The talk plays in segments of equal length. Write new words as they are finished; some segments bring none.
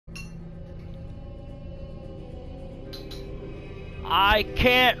I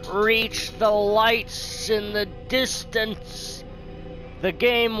can't reach the lights in the distance. The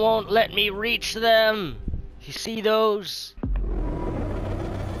game won't let me reach them. You see those?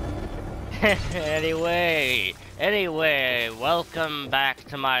 Anyway, welcome back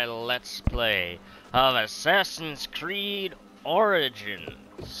to my Let's Play of Assassin's Creed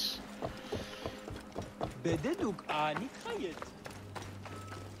Origins.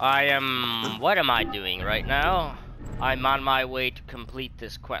 What am I doing right now? I'm on my way to complete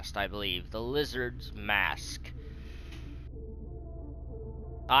this quest, I believe. The Lizard's Mask.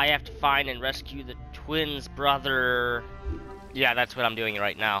 I have to find and rescue the twins' brother. Yeah, that's what I'm doing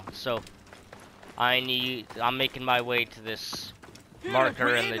right now. So, I'm making my way to this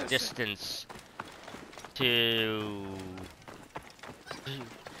marker in the distance to...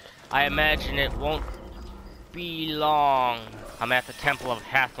 I imagine it won't be long. I'm at the Temple of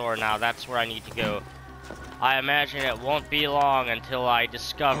Hathor now, that's where I need to go. I imagine it won't be long until I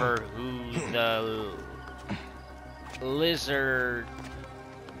discover who the lizard...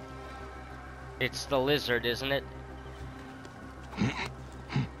 It's the lizard, isn't it?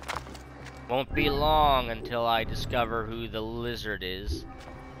 Won't be long until I discover who the lizard is.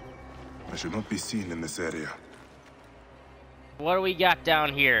 I should not be seen in this area. What do we got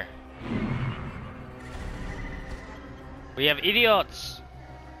down here? We have idiots.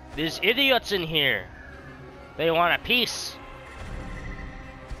 There's idiots in here. They want a piece.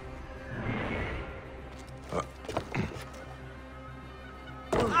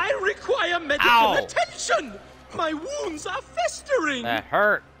 I require medical attention! My wounds are festering! That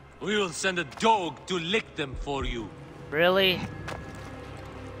hurt. We will send a dog to lick them for you. Really?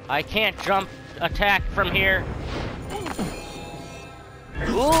 I can't jump attack from here.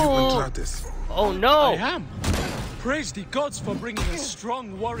 Ooh! Oh no! I am. Praise the gods for bringing a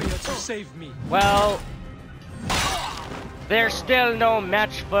strong warrior to save me. Well, there's still no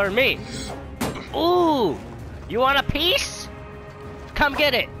match for me. Ooh! You want a piece? Come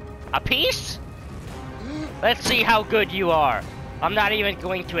get it. A piece? Let's see how good you are. I'm not even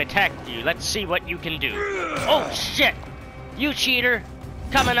going to attack you. Let's see what you can do. Oh shit! You cheater!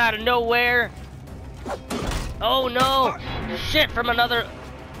 Coming out of nowhere. Oh no! Shit from another...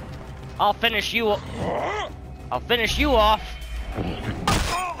 I'll finish you off.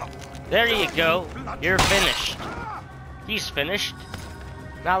 There you go. You're finished. He's finished.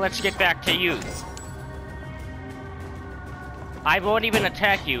 Now let's get back to you. I won't even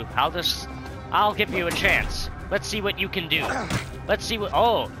attack you. I'll give you a chance. Let's see what you can do. Let's see what...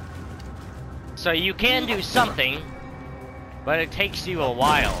 Oh! So you can do something, but it takes you a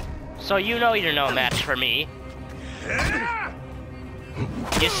while. So you know you're no match for me.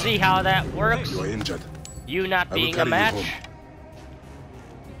 You see how that works? You are injured. You not being a match?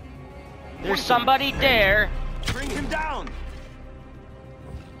 There's somebody there. Bring him down!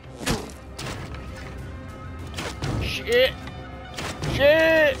 Shit!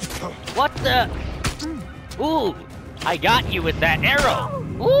 Shit! What the? Ooh! I got you with that arrow!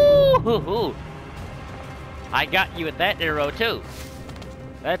 Ooh! I got you with that arrow too.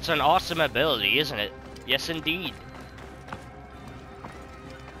 That's an awesome ability, isn't it? Yes, indeed.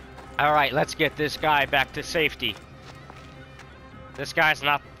 Alright, let's get this guy back to safety. This guy's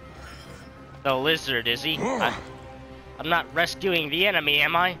not the lizard, is he? I'm not rescuing the enemy,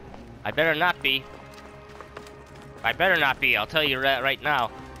 am I? I better not be. I better not be, I'll tell you that right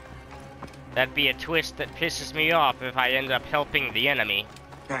now. That'd be a twist that pisses me off if I end up helping the enemy.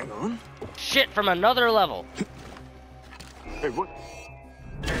 Hang on. Shit from another level. Hey, what?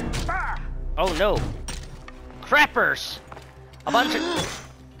 Oh no. Crappers! A bunch of...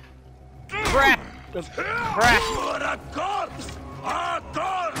 Crap!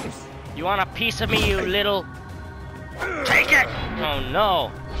 You want a piece of me, you little... Take it! Oh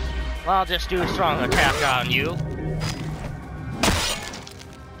no. Well, I'll just do a strong attack on you.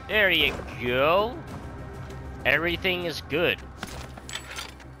 There you go. Everything is good.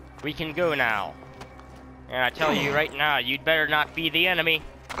 We can go now. And I tell you right now, you'd better not be the enemy.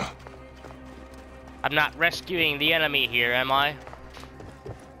 I'm not rescuing the enemy here, am I?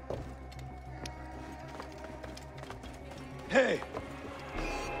 Hey!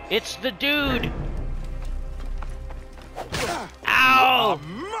 It's the dude! Ow!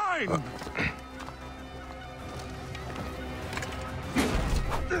 Mine!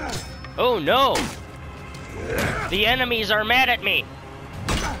 Oh no! The enemies are mad at me!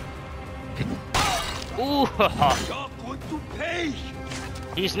 Ooh!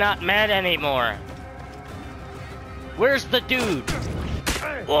 He's not mad anymore. Where's the dude?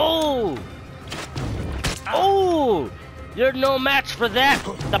 Oh! Oh! You're no match for that!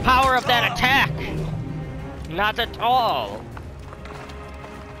 The power of that attack! Not at all.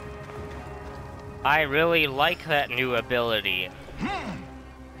 I really like that new ability.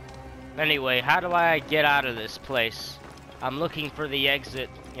 Anyway, how do I get out of this place? I'm looking for the exit,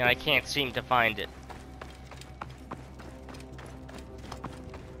 and I can't seem to find it.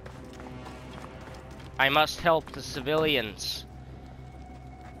 I must help the civilians.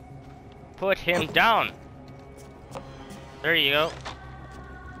 Put him down. There you go.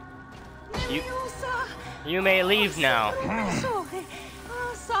 You may leave now.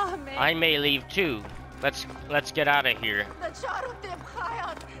 I may leave too. Let's get out of here.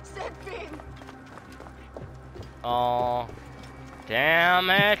 Oh, damn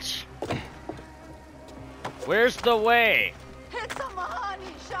it! Where's the way?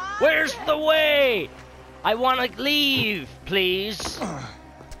 Where's the way? I want to leave, please.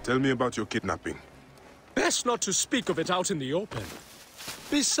 Tell me about your kidnapping. Best not to speak of it out in the open.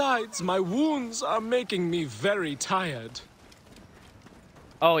 Besides, my wounds are making me very tired.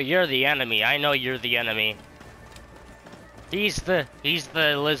 Oh, you're the enemy. I know you're the enemy. He's the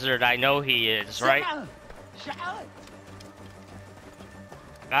lizard. I know he is, right?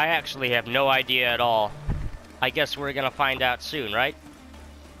 I actually have no idea at all. I guess we're gonna find out soon, right?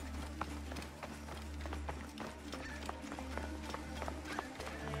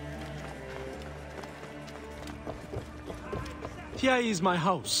 Here is my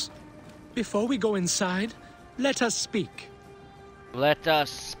house. Before we go inside, let us speak. Let us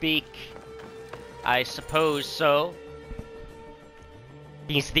speak. I suppose so.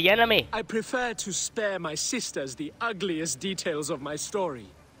 He's the enemy. I prefer to spare my sisters the ugliest details of my story.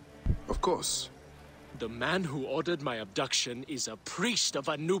 Of course. The man who ordered my abduction is a priest of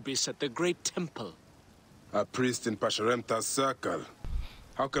Anubis at the Great Temple. A priest in Pasherenptah's circle.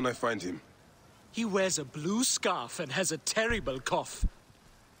 How can I find him? He wears a blue scarf and has a terrible cough.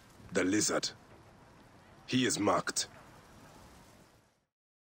 The lizard. He is marked.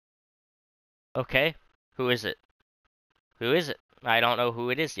 Okay. Who is it? Who is it? I don't know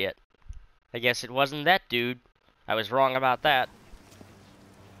who it is yet. I guess it wasn't that dude. I was wrong about that.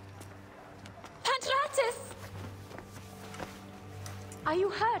 Pantratis! Are you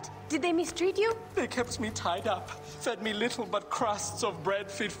hurt? Did they mistreat you? They kept me tied up, fed me little but crusts of bread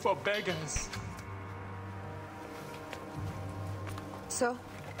fit for beggars. So?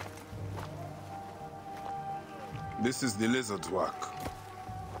 This is the lizard's work.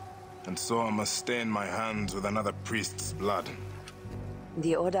 And so I must stain my hands with another priest's blood.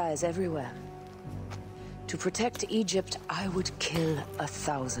 The Order is everywhere. To protect Egypt, I would kill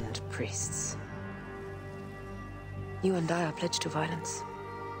 1,000 priests. You and I are pledged to violence.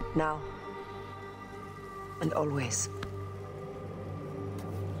 Now. And always.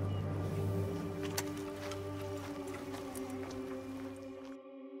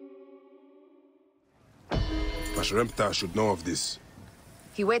 Pasherenptah should know of this.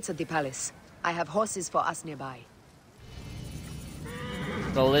 He waits at the palace. I have horses for us nearby.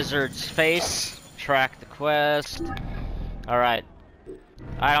 The lizard's face. Track the quest. Alright.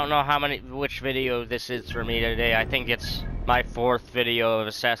 I don't know which video this is for me today. I think it's my 4th video of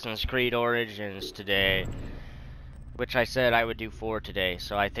Assassin's Creed Origins today. Which I said I would do 4 today.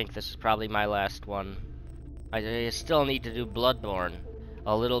 So I think this is probably my last one. I still need to do Bloodborne.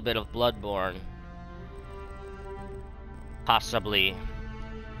 A little bit of Bloodborne. Possibly.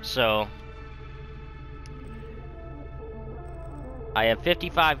 So I have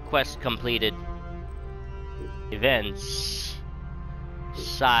 55 quests completed. Events.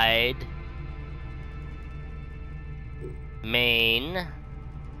 Side. Main.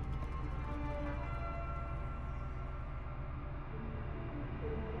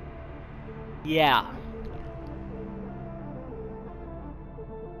 Yeah.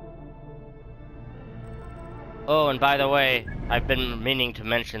 Oh, and by the way, I've been meaning to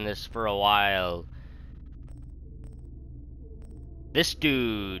mention this for a while. This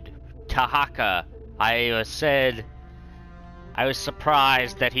dude, Tahaka, I was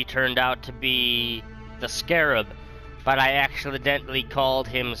surprised that he turned out to be the Scarab, but I accidentally called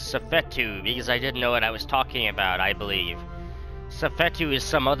him Safetu because I didn't know what I was talking about, I believe. Safetu is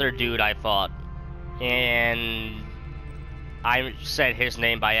some other dude I fought, and I said his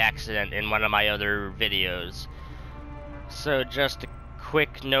name by accident in one of my other videos. So just a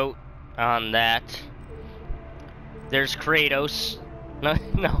quick note on that. There's Kratos.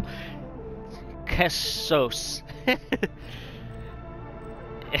 No. Kessos.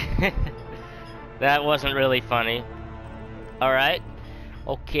 That wasn't really funny. Alright.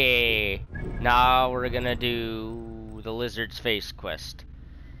 Okay. Now we're gonna do the Lizard's Face quest.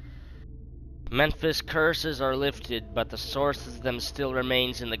 Memphis curses are lifted, but the source of them still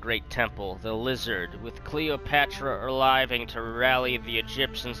remains in the Great Temple, the Lizard, with Cleopatra arriving to rally the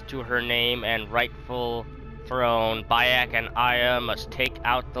Egyptians to her name and rightful throne. Bayek and Aya must take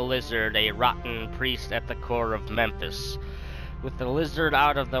out the Lizard, a rotten priest at the core of Memphis. With the Lizard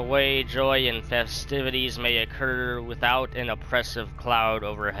out of the way, joy and festivities may occur without an oppressive cloud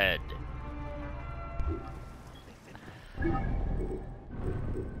overhead.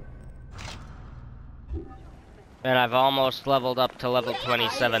 And I've almost leveled up to level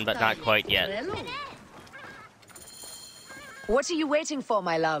 27, but not quite yet. What are you waiting for,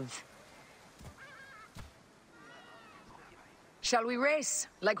 my love? Shall we race,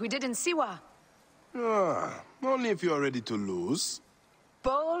 like we did in Siwa? Only if you're ready to lose.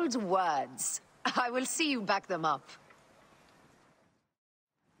 Bold words. I will see you back them up.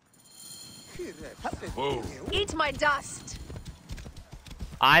 Whoa. Eat my dust!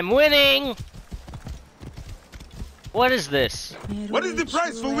 I'm winning! What is this? What is the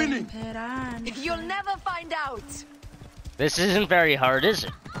price for winning? You'll never find out! This isn't very hard, is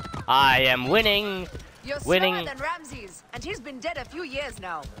it? I am winning! You're Winning. slower than Ramses, and he's been dead a few years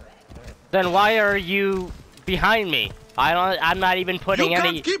now. Then why are you behind me? I'm not even putting You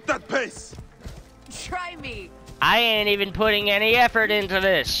any... can't keep that pace! Try me! I ain't even putting any effort into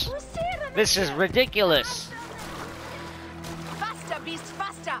this. This is ridiculous. Faster, beast,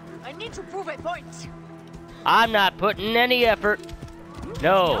 faster! I need to prove a point. I'm not putting any effort.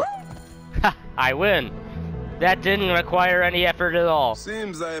 No. Ha, I win. That didn't require any effort at all.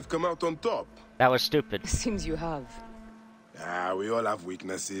 Seems I have come out on top. That was stupid. Seems you have. We all have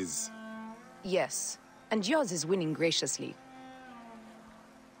weaknesses. Yes, and yours is winning graciously.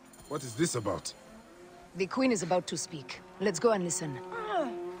 What is this about? The Queen is about to speak. Let's go and listen.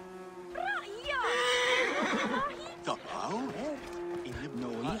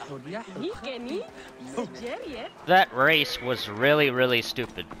 That race was really, really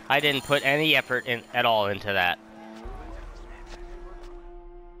stupid. I didn't put any effort in at all into that.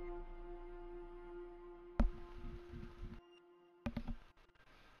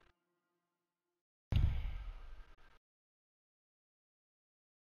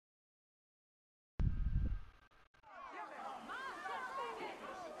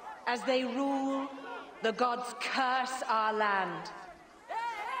 As they rule, the gods curse our land,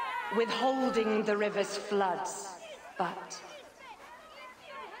 withholding the river's floods. But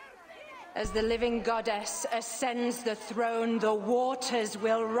as the living goddess ascends the throne, the waters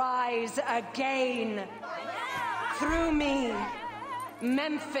will rise again. Through me,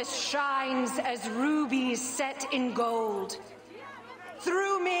 Memphis shines as rubies set in gold.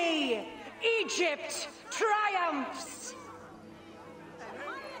 Through me, Egypt triumphs.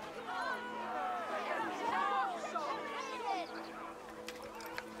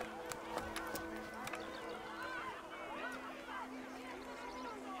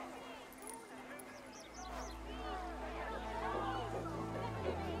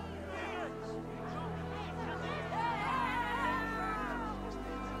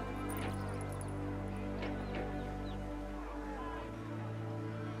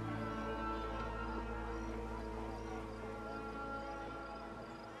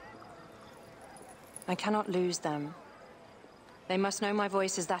 I cannot lose them. They must know my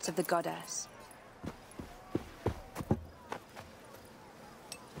voice is that of the goddess.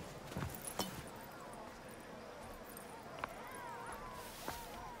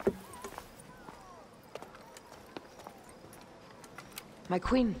 My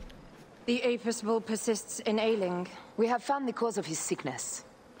queen, The Apis bull persists in ailing. we have found the cause of his sickness.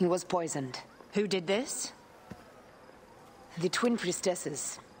 He was poisoned. Who did this? The twin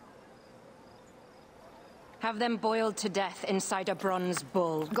priestesses. Have them boiled to death inside a bronze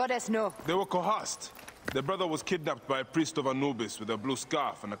bull. Goddess, no. They were coerced. Their brother was kidnapped by a priest of Anubis with a blue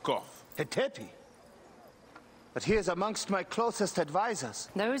scarf and a cough. Hetepi? But he is amongst my closest advisors.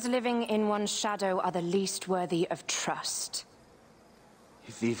 Those living in one's shadow are the least worthy of trust.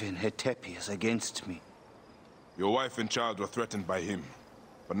 If even Hetepi is against me. Your wife and child were threatened by him,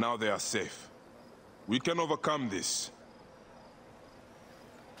 but now they are safe. We can overcome this.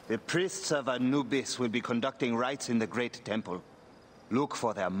 The priests of Anubis will be conducting rites in the Great Temple. Look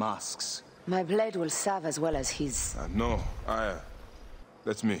for their masks. My blade will serve as well as his. No,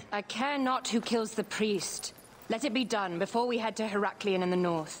 that's me. I care not who kills the priest. Let it be done before we head to Heraklion in the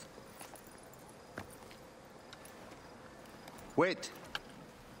north. Wait.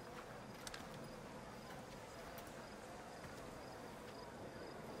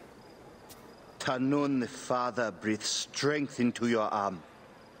 Tanun the Father breathes strength into your arm.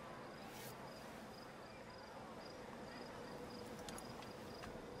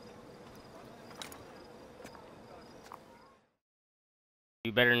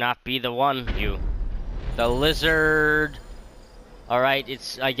 You better not be the one, you. The lizard.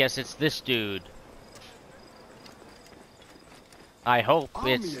 Alright, I guess it's this dude. I hope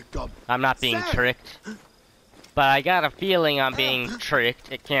I'm not being tricked. But I got a feeling I'm being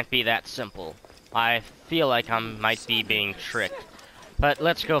tricked. It can't be that simple. I feel like I might be being tricked. But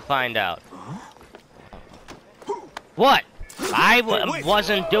let's go find out. What? I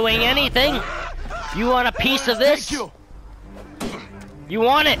wasn't doing anything. You want a piece of this? You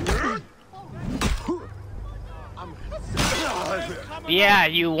want it? Yeah,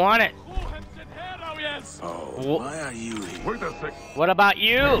 you want it. Oh, why are you here? What about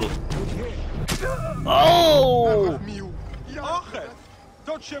you? Oh!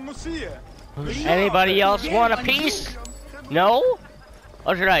 Anybody else want a piece? No?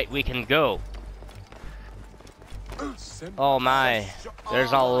 Alright, we can go. Oh my,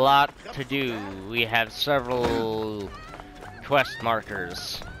 there's a lot to do. We have several quest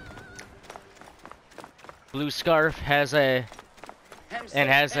markers. Blue Scarf has a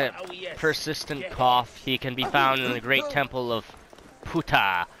persistent cough. He can be found in the Great Temple of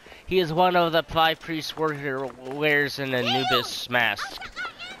Puta. He is one of the 5 priests warrior wears an Anubis mask.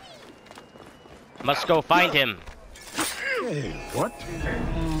 Must go find him. Hey, what?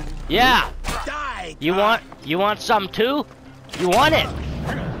 Yeah. You want some too? You want it?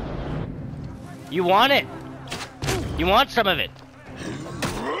 You want it? You want some of it?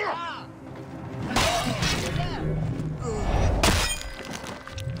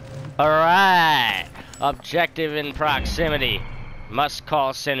 Alright. Objective in proximity. Must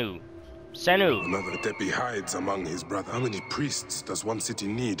call Senu. Senu. Another Tepi hides among his brother. How many priests does one city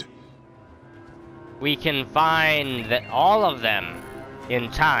need? We can find all of them in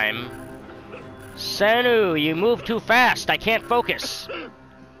time. Senu, you move too fast. I can't focus.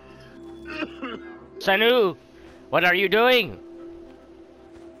 Senu, what are you doing?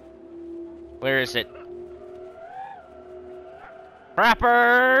 Where is it?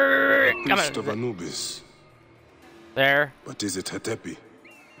 Proper! Come Priest of on. Anubis. There. But is it Hetepi?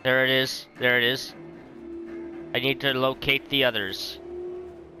 There it is. There it is. I need to locate the others.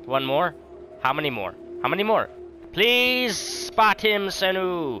 One more? How many more? How many more? Please spot him,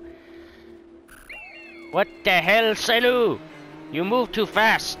 Senu. What the hell, Senu? You move too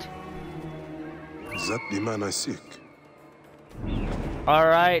fast. Is that the man I seek?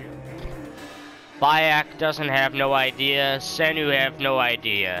 Alright. Bayek doesn't have no idea. Senu have no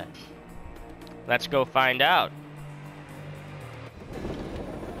idea. Let's go find out.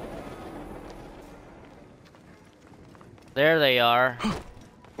 There they are.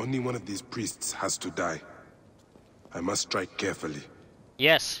 Only one of these priests has to die. I must strike carefully.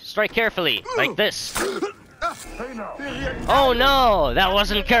 Yes, strike carefully, like this. Oh no, that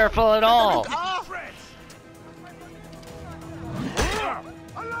wasn't careful at all.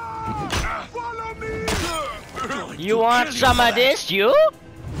 You want some of this, you?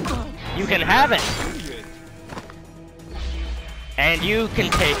 You can have it. And you can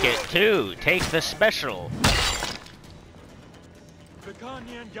take it too. Take the special.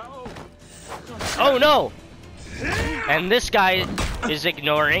 Oh no! And this guy is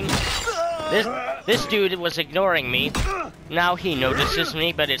ignoring. This dude was ignoring me. Now he notices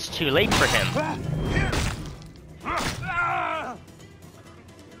me, but it's too late for him.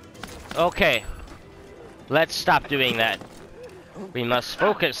 Okay. Let's stop doing that. We must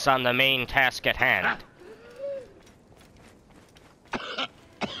focus on the main task at hand.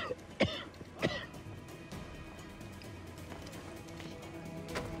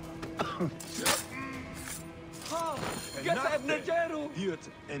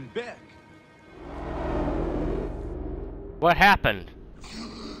 What happened?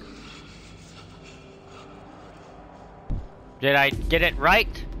 Did I get it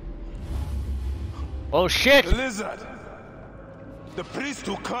right? Oh shit! The lizard! The priest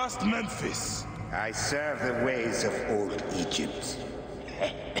who cursed Memphis! I serve the ways of old Egypt.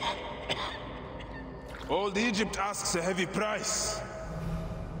 Old Egypt asks a heavy price.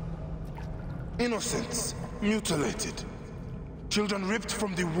 Innocents, mutilated. Children ripped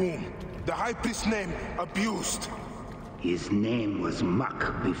from the womb. The high priest's name abused. His name was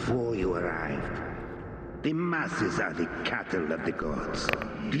Muk before you arrived. The masses are the cattle of the gods,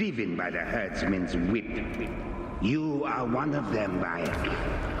 driven by the herdsman's whip. You are one of them, Bayek.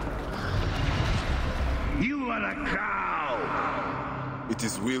 You are a cow! It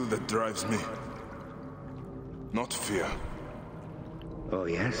is will that drives me, not fear. Oh,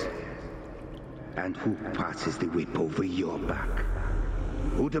 yes? And who passes the whip over your back?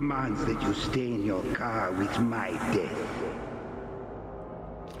 Who demands that you stay in your car with my death?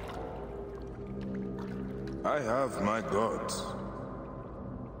 I have my gods.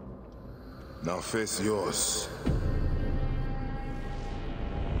 Now face yours.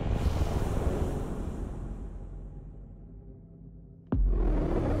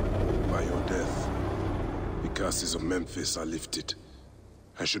 By your death, the curses of Memphis are lifted.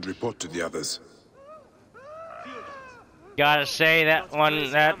 I should report to the others. Gotta say that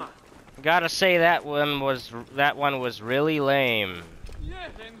one was really lame.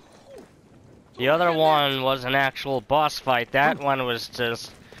 The other one was an actual boss fight. That one was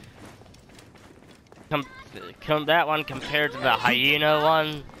just that one compared to the hyena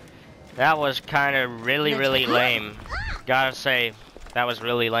one. That was kind of really lame. Gotta say, that was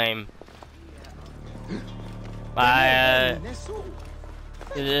really lame.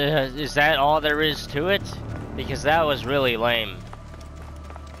 Is that all there is to it? Because that was really lame.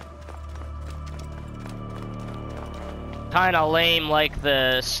 Kind of lame like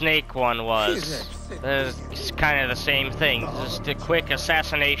the snake one was. It's kind of the same thing. Just a quick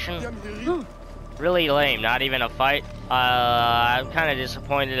assassination. Really lame, not even a fight. I'm kind of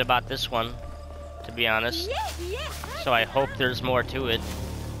disappointed about this one, to be honest. So I hope there's more to it.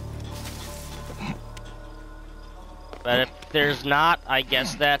 But if there's not, I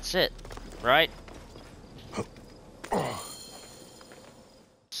guess that's it, right?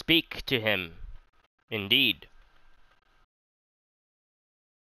 Speak to him. Indeed.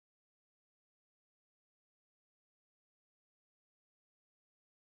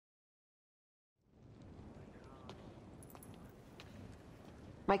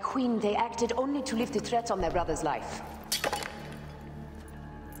 My queen, they acted only to lift the threat on their brother's life.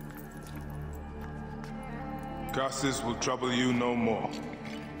 Curses will trouble you no more.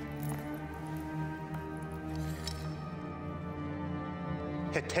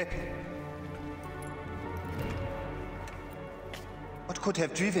 Hetepi. What could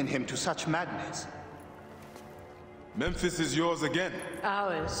have driven him to such madness? Memphis is yours again.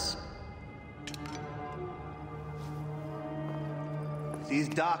 Ours. These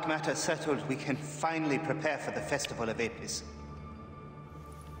dark matters settled, we can finally prepare for the festival of Apis.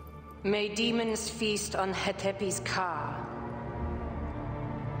 May demons feast on Hetepi's car.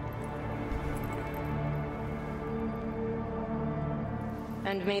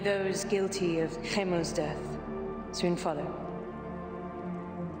 And may those guilty of Chemo's death soon follow.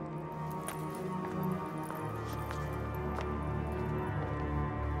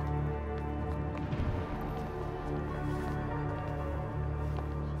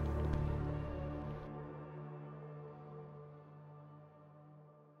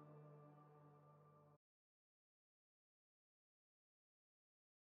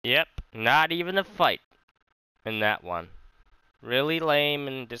 Yep, not even a fight in that one. Really lame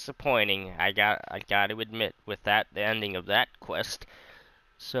and disappointing, I got to admit, with that, the ending of that quest.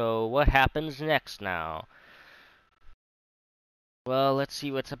 So what happens next now? Well, let's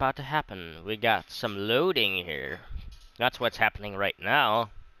see what's about to happen. We got some loading here. That's what's happening right now.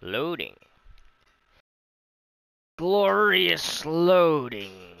 Loading. Glorious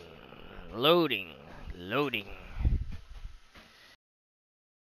loading. Loading. Loading.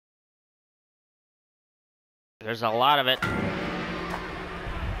 There's a lot of it.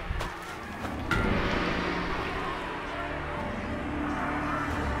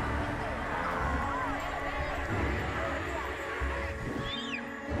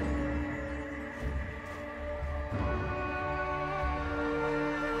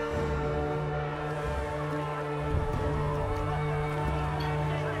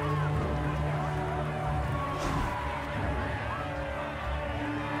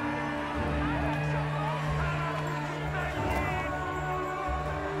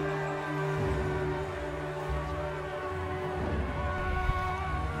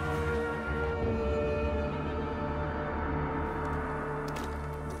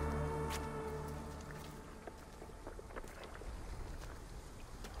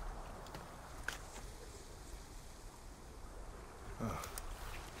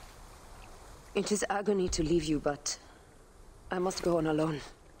 It is agony to leave you, but I must go on alone.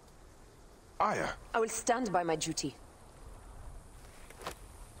 Aya, I will stand by my duty.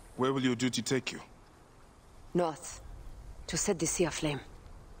 where will your duty take you? North, to set the sea aflame.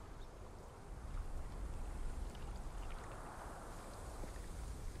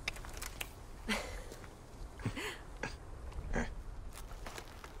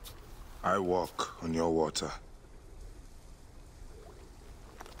 I walk on your water.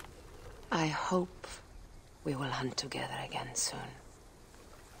 I hope we will hunt together again soon.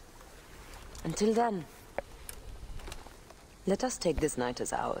 Until then, let us take this night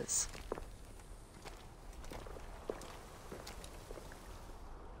as ours.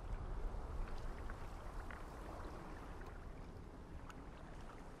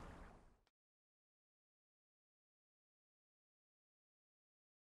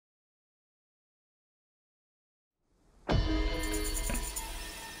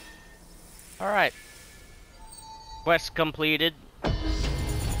 Alright. Quest completed.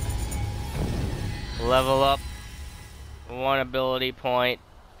 Level up. 1 ability point.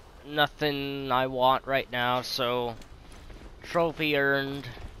 Nothing I want right now, so... Trophy earned.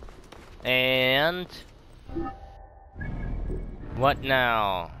 And... what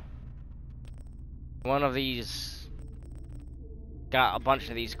now? One of these... got a bunch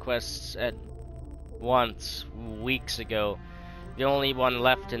of these quests at once, weeks ago. The only one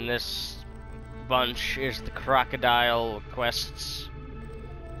left in this bunch is the crocodile quests.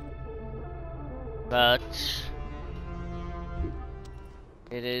 But...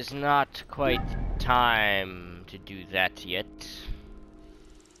 it is not quite time to do that yet.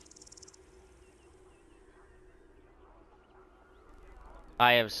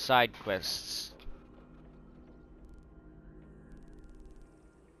 I have side quests.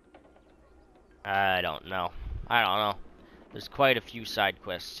 I don't know. There's quite a few side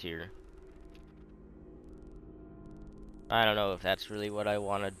quests here. I don't know if that's really what I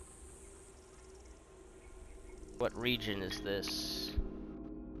wanted. What region is this?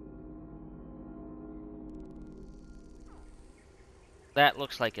 That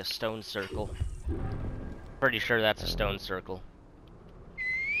looks like a stone circle. Pretty sure that's a stone circle.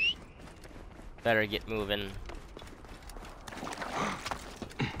 Better get moving.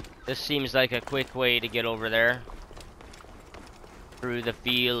 This seems like a quick way to get over there. Through the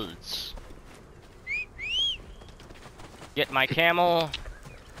fields. Get my camel.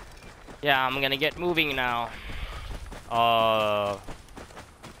 Yeah, I'm gonna get moving now.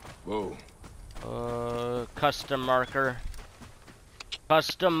 Whoa. Custom marker.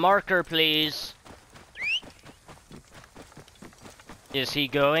 Custom marker, please. Is he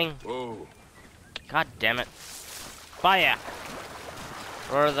going? Whoa. God damn it. Fire!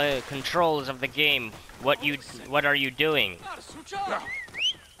 Where are the controls of the game? What are you doing?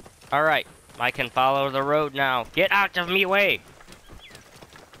 Alright, I can follow the road now. Get out of me way!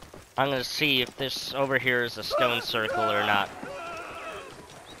 I'm gonna see if this over here is a stone circle or not.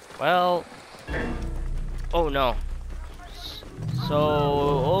 Well... oh no.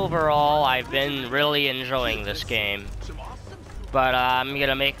 So, overall, I've been really enjoying this game. But I'm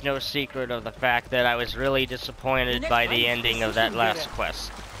gonna make no secret of the fact that I was really disappointed by the ending of that last quest.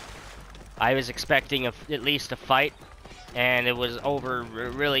 I was expecting at least a fight, and it was over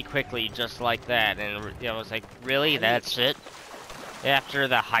really quickly, just like that. And I was like, really? That's it? After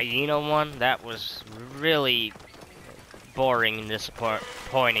the hyena one, that was really boring and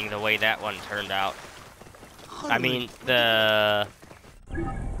disappointing the way that one turned out. I mean, the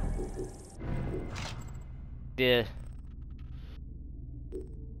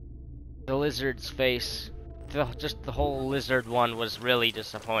lizard's face, just the whole lizard one was really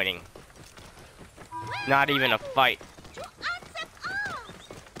disappointing. Not even a fight.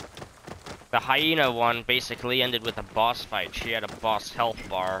 The hyena one basically ended with a boss fight. She had a boss health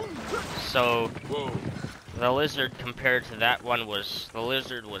bar. So, the lizard compared to that one was... the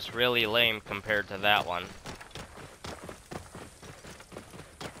lizard was really lame compared to that one.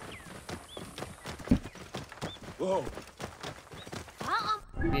 Whoa.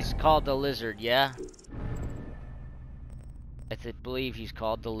 He's called the lizard, yeah? I believe he's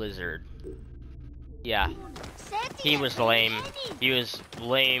called the lizard. Yeah. He was lame. He was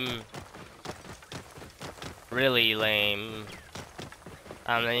lame. Really lame.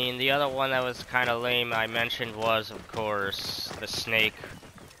 I mean, the other one that was kind of lame I mentioned was, of course, the snake.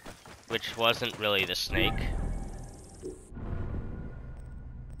 Which wasn't really the snake.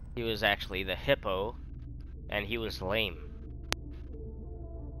 He was actually the hippo. And he was lame.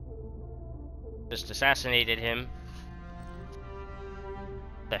 Just assassinated him.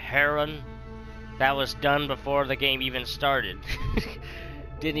 The heron, that was done before the game even started.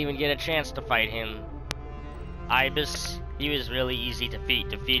 Didn't even get a chance to fight him. Ibis, he was really easy to defeat.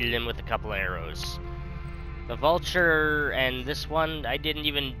 Defeated him with a couple arrows. The vulture and this one, I didn't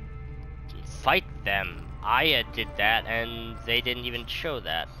even fight them. Aya did that, and they didn't even show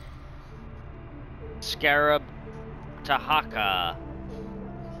that. Scarab Tahaka.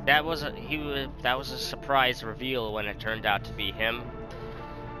 That was a surprise reveal when it turned out to be him.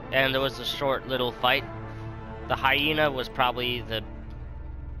 And there was a short little fight. The hyena was probably the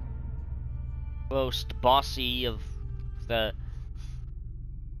most bossy of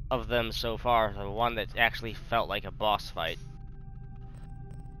them so far. The one that actually felt like a boss fight.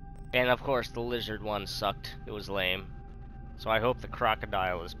 And of course the lizard one sucked. It was lame. So I hope the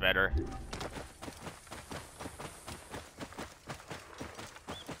crocodile is better.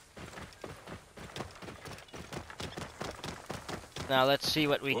 Now let's see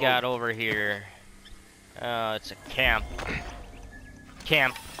what we got over here. It's a camp.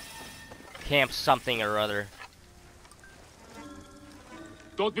 Camp something or other.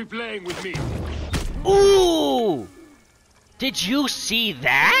 Don't be playing with me. Ooh! Did you see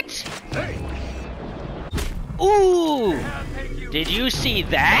that? Ooh! Did you see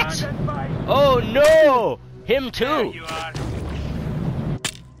that? Oh no! Him too!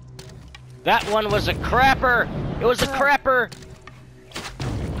 That one was a crapper! It was a crapper!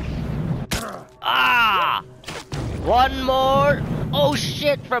 Ah! One more! Oh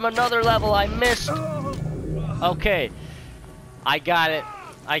shit, from another level I missed! Okay. I got it.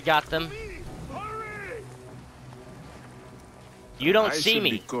 I got them. You don't see me.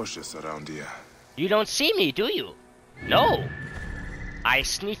 I should be cautious around here. You don't see me, do you? No. I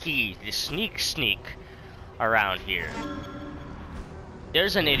sneak around here.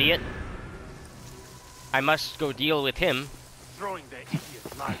 There's an idiot. I must go deal with him. Throwing their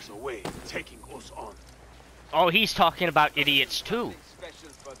idiot lives away, taking us on. Oh, he's talking about idiots too.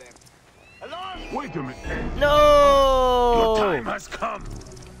 Wait a minute. No! Your time has come.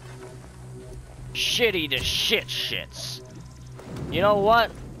 Shitty to shits. You know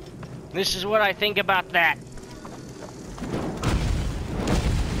what? This is what I think about that.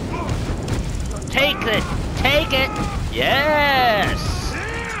 Take it! Take it! Yes!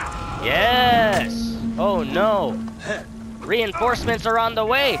 Yes! Oh no! Reinforcements are on the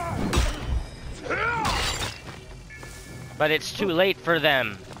way! But it's too late for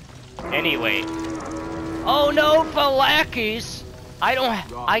them. Anyway. Oh no, Falakis!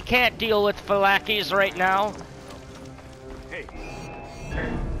 I can't deal with Falakis right now.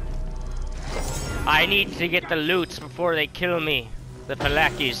 I need to get the loots before they kill me. The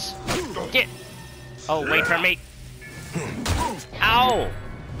Falakis. Get! Oh, wait for me. Ow!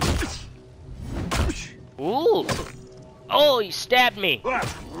 Ooh! Oh, he stabbed me.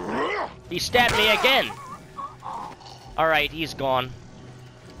 He stabbed me again. Alright, he's gone.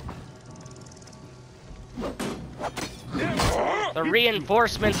 The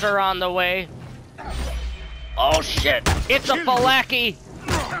reinforcements are on the way. Oh shit! It's a Falaki!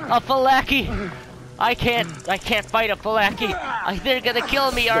 A Falaki! I can't fight a Falaki. They're gonna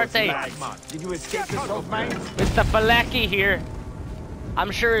kill me, aren't they? Did you escape this old mine? With the Falaki here.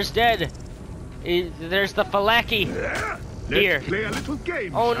 I'm sure he's dead. There's the Falaki here. Play a little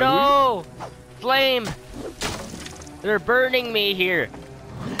game. Oh no! Flame! They're burning me here.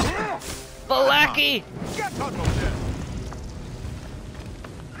 Falaki! Get out of there.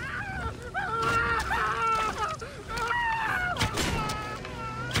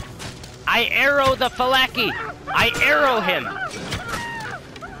 I arrow the Falaki! I arrow him!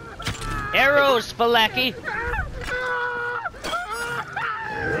 Arrows, Falaki!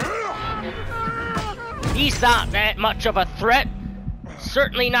 He's not that much of a threat!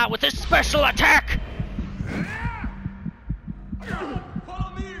 Certainly not with his special attack!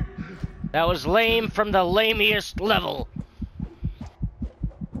 That was lame from the lamiest level.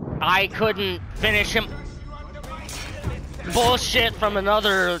 I couldn't finish him. Bullshit from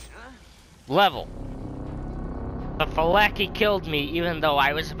another level. The Falaki killed me even though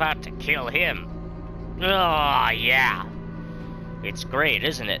I was about to kill him. Oh, yeah. It's great,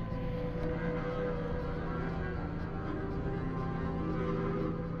 isn't it?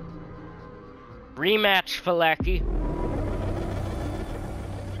 Rematch, Falaki.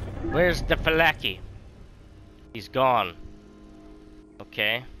 Where's the Falaki? He's gone.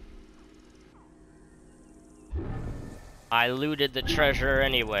 Okay. I looted the treasure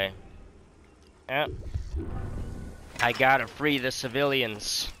anyway. Yep. I gotta free the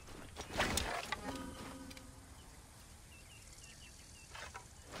civilians.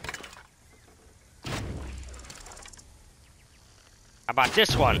 How about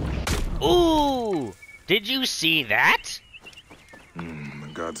this one? Ooh! Did you see that? The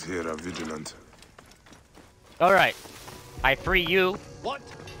gods here are vigilant. Alright. I free you. What?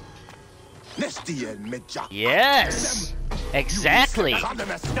 Yes! Exactly!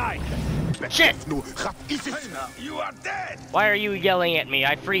 Shit! You are dead! Why are you yelling at me?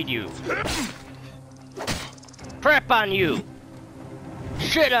 I freed you. Crap on you!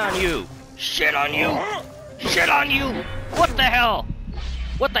 Shit on you! Shit on you! Shit on you! What the hell?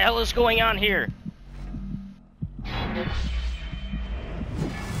 What the hell is going on here?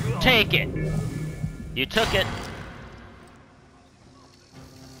 Take it! You took it.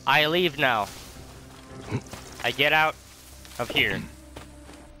 I leave now. I get out of here.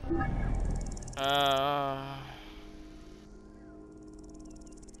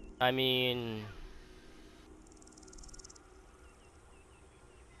 I mean...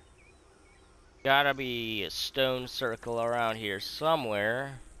 Gotta be a stone circle around here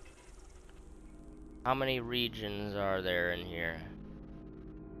somewhere. How many regions are there in here?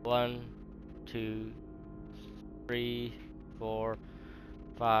 1, 2, 3, 4,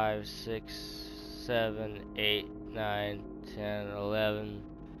 5, 6, 7, 8, 9, 10, 11.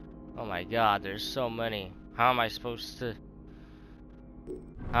 Oh my god, there's so many. How am I supposed to...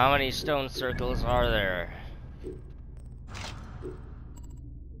 How many stone circles are there?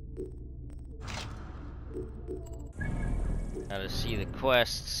 Gotta see the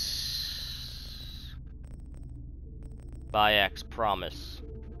quests. Bayek's Promise.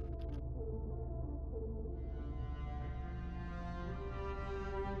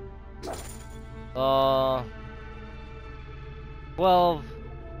 Uh... 12...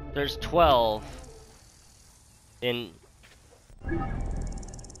 There's 12 in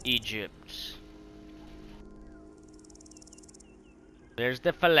Egypt. There's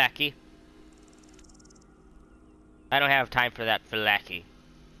the Falaki. I don't have time for that Falaki.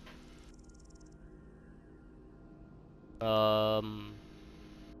 Oh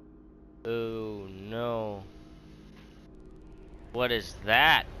no. What is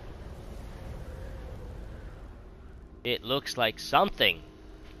that? It looks like something.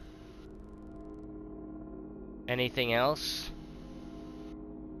 Anything else?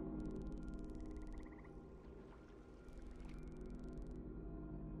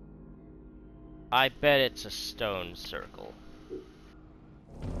 I bet it's a stone circle.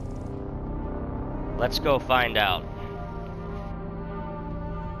 Let's go find out.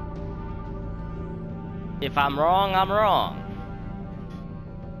 If I'm wrong, I'm wrong.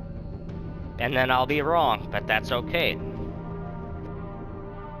 And then I'll be wrong, but that's okay.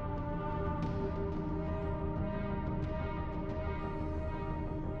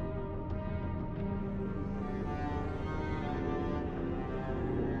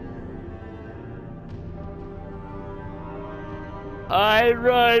 I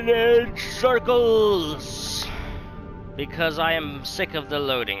run in circles because I am sick of the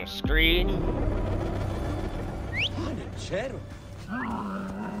loading screen.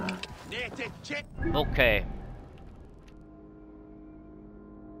 Okay.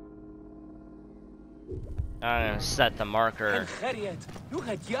 I'm gonna set the marker.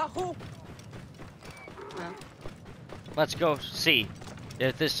 Let's go see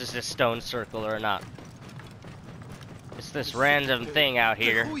if this is a stone circle or not. It's this random thing out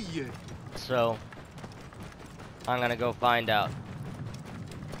here, so I'm gonna go find out.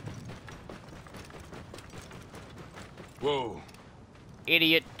 Whoa.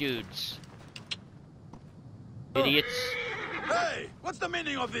 Idiot dudes. Idiots. Hey, what's the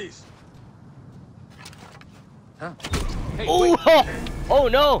meaning of this? Huh? Hey, Oh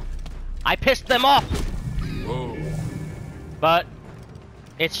no! I pissed them off! Whoa. But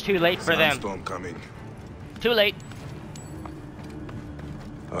it's too late for them. Sandstorm coming. Too late.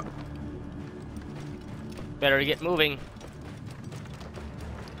 Better get moving.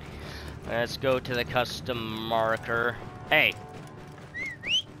 Let's go to the custom marker. Hey!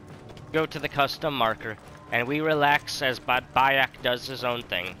 Go to the custom marker, and we relax as Bayek does his own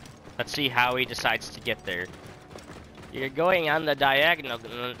thing. Let's see how he decides to get there. You're going on the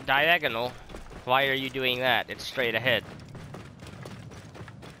diagonal. Why are you doing that? It's straight ahead.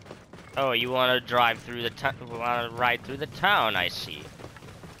 Oh, you want to drive through the want to ride through the town? I see,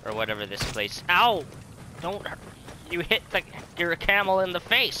 or whatever this place. Ow! Don't you hit your camel in the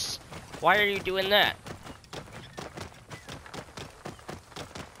face? Why are you doing that?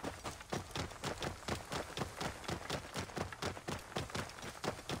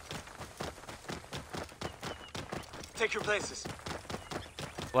 Take your places.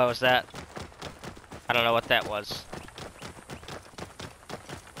 What was that? I don't know what that was.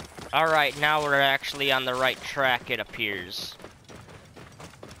 Alright, now we're actually on the right track, it appears.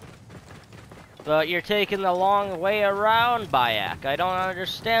 But you're taking the long way around, Bayek. I don't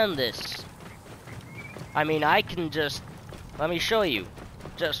understand this. I mean, I can just... Let me show you.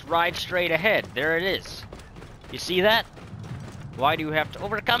 Just ride straight ahead. There it is. You see that? Why do you have to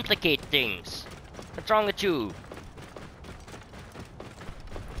overcomplicate things? What's wrong with you?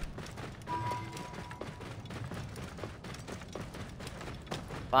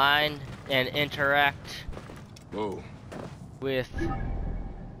 Find and interact Whoa. with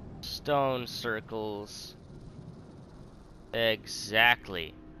stone circles.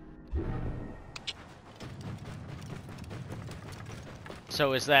 Exactly.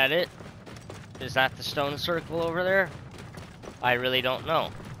 So is that it? Is that the stone circle over there? I really don't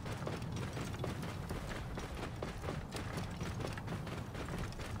know.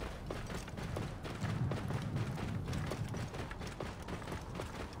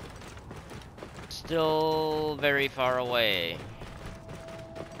 Still very far away.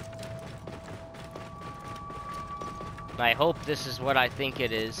 I hope this is what I think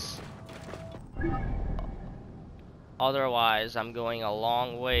it is. Otherwise, I'm going a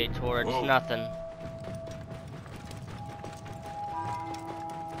long way towards Whoa. nothing.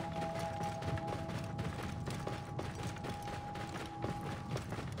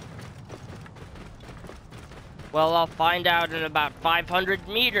 Well, I'll find out in about 500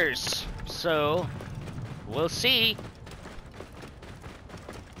 meters, so we'll see.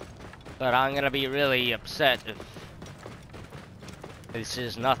 But I'm gonna be really upset if this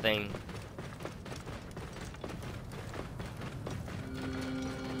is nothing.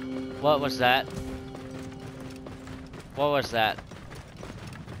 What was that? What was that?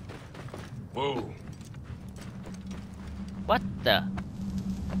 Whoa. What the?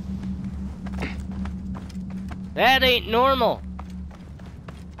 That ain't normal.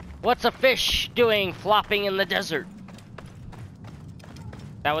 What's a fish doing flopping in the desert?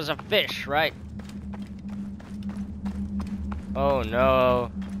 That was a fish, right? Oh no.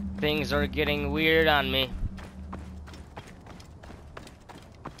 Things are getting weird on me.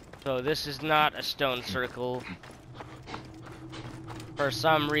 So this is not a stone circle. For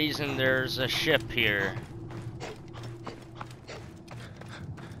some reason there's a ship here.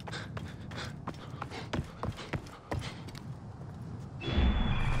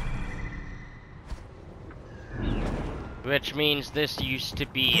 Which means this used to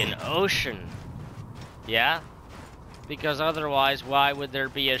be an ocean. Yeah? Because otherwise, why would there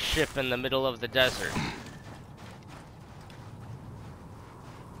be a ship in the middle of the desert?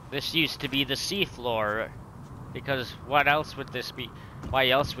 This used to be the seafloor. Because what else would this be? Why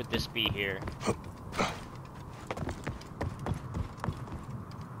else would this be here?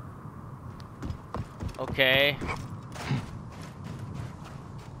 Okay.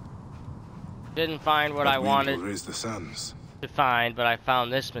 Didn't find what I wanted Raise the sands. to find, but I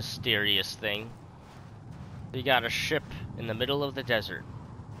found this mysterious thing. We got a ship in the middle of the desert.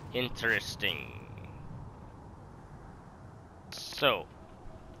 Interesting. So,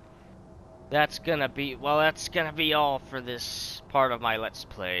 that's gonna be all for this part of my Let's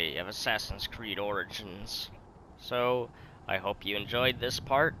Play of Assassin's Creed Origins. So, I hope you enjoyed this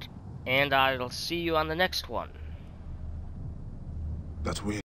part, and I'll see you on the next one. That wind.